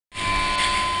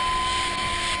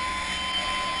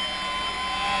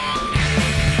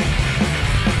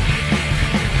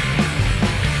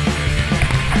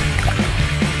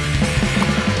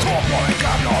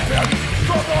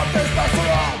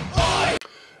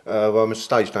Well, my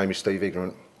stage name is Steve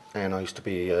Ignorant, and I used to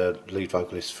be a lead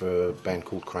vocalist for a band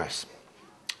called Crass,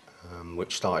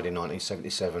 which started in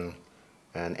 1977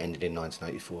 and ended in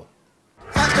 1984.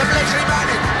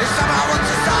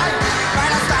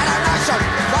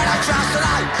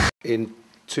 In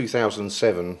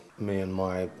 2007, me and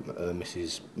my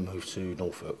missus moved to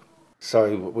Norfolk.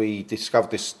 So we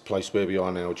discovered this place where we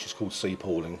are now, which is called Sea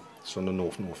Palling. It's on the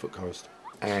Norfolk coast.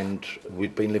 And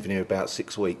we'd been living here about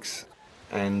 6 weeks.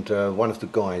 And one of the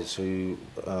guys who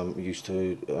used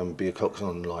to be a coxswain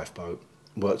on the Lifeboat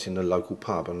worked in the local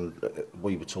pub, and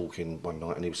we were talking one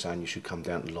night and he was saying, you should come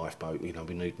down to the Lifeboat, you know,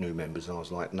 we need new members. And I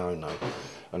was like, no.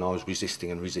 And I was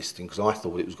resisting because I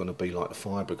thought it was going to be like the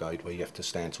fire brigade where you have to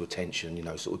stand to attention, you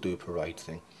know, sort of do a parade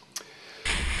thing.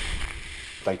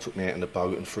 They took me out in the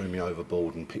boat and threw me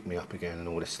overboard and picked me up again and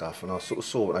all this stuff, and I sort of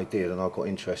saw what they did and I got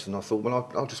interested and I thought,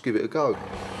 well, I'll just give it a go.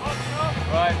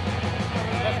 Right,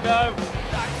 let's go.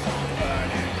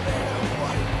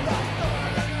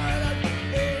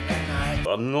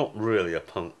 I'm not really a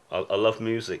punk. I love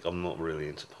music. I'm not really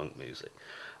into punk music.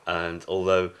 And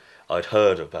although I'd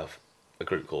heard about a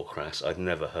group called Crass, I'd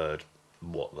never heard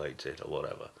what they did or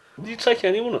whatever. Do you take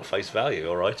anyone at face value,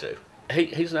 or I do?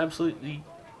 He's an absolutely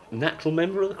natural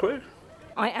member of the crew.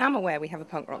 I am aware we have a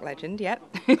punk rock legend, yep.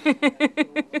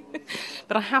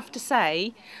 But I have to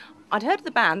say, I'd heard of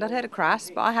the band, I'd heard of Crass,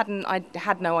 but I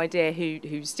had no idea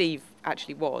who Steve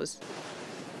actually was.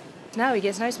 No, he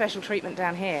gets no special treatment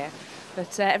down here.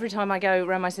 But every time I go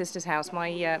around my sister's house,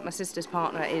 my sister's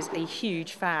partner is a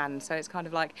huge fan, so it's kind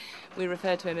of like we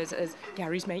refer to him as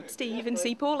Gary's mate Steve in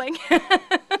Sea Palling.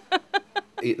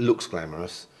 It looks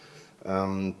glamorous,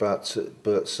 but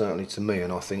certainly to me,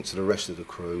 and I think to the rest of the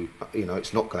crew, you know,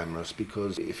 it's not glamorous,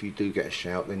 because if you do get a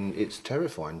shout, then it's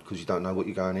terrifying because you don't know what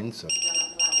you're going into.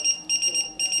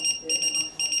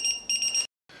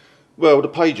 Well, the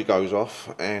pager goes off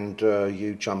and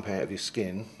you jump out of your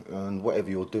skin, and whatever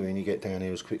you're doing, you get down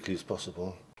here as quickly as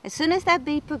possible. As soon as that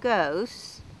beeper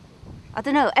goes, I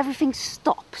don't know, everything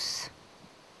stops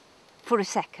for a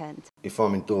second. If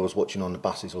I'm indoors watching on the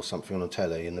buses or something on the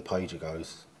telly and the pager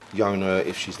goes, Yona,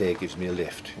 if she's there, gives me a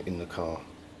lift in the car.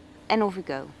 And off we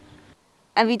go.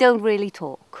 And we don't really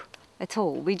talk at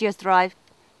all. We just drive,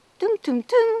 tum tum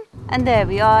tum, and there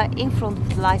we are in front of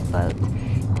the lifeboat.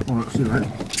 All right, see you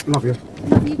later. Love you.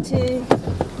 Love you too.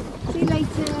 See you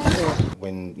later.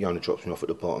 When Yona drops me off at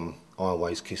the bottom, I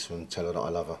always kiss her and tell her that I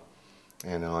love her.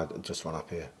 And I just run up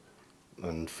here.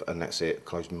 And that's it.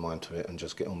 Close my mind to it and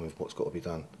just get on with what's got to be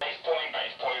done.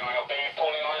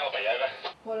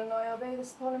 Pauline ILB, this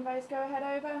is Pauline Base, go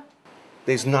ahead, over.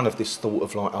 There's none of this thought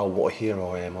of like, oh, what a hero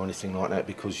I am or anything like that,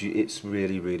 because it's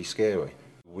really, really scary.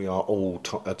 We are all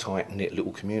a tight-knit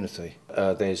little community.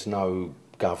 There's no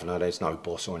governor, there's no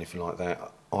boss or anything like that.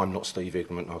 I'm not Steve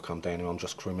Ignorant. I come down here, I'm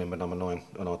just crew member number 9,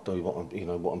 and I do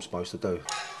what I'm supposed to do.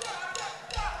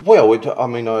 Well,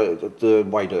 the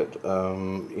way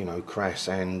that Crass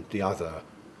and the other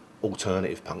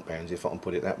alternative punk bands, if I can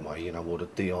put it that way, or the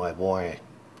DIY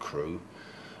crew,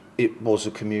 it was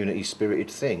a community-spirited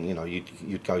thing.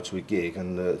 You'd go to a gig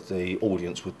and the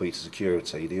audience would be to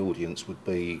security, the audience would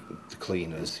be the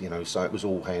cleaners, so it was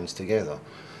all hands together.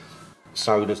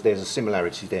 So there's a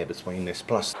similarity there between this.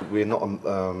 Plus, we're not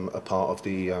a part of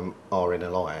the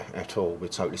RNLI at all. We're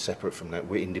totally separate from that.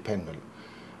 We're independent,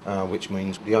 which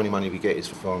means the only money we get is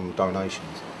from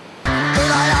donations.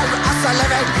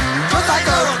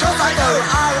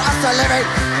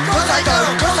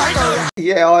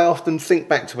 Yeah, I often think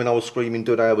back to when I was screaming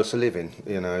 "Do they owe us a living?"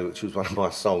 Which was one of my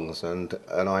songs, and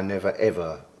I never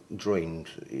ever dreamed,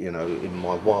 in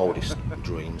my wildest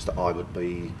dreams, that I would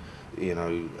be,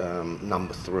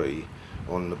 number 3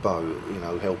 on the boat,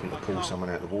 helping to pull someone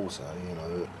out of the water,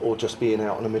 or just being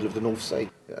out in the middle of the North Sea.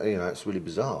 It's really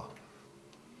bizarre.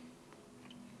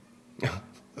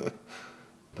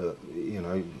 But,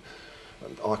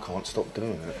 I can't stop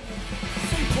doing it.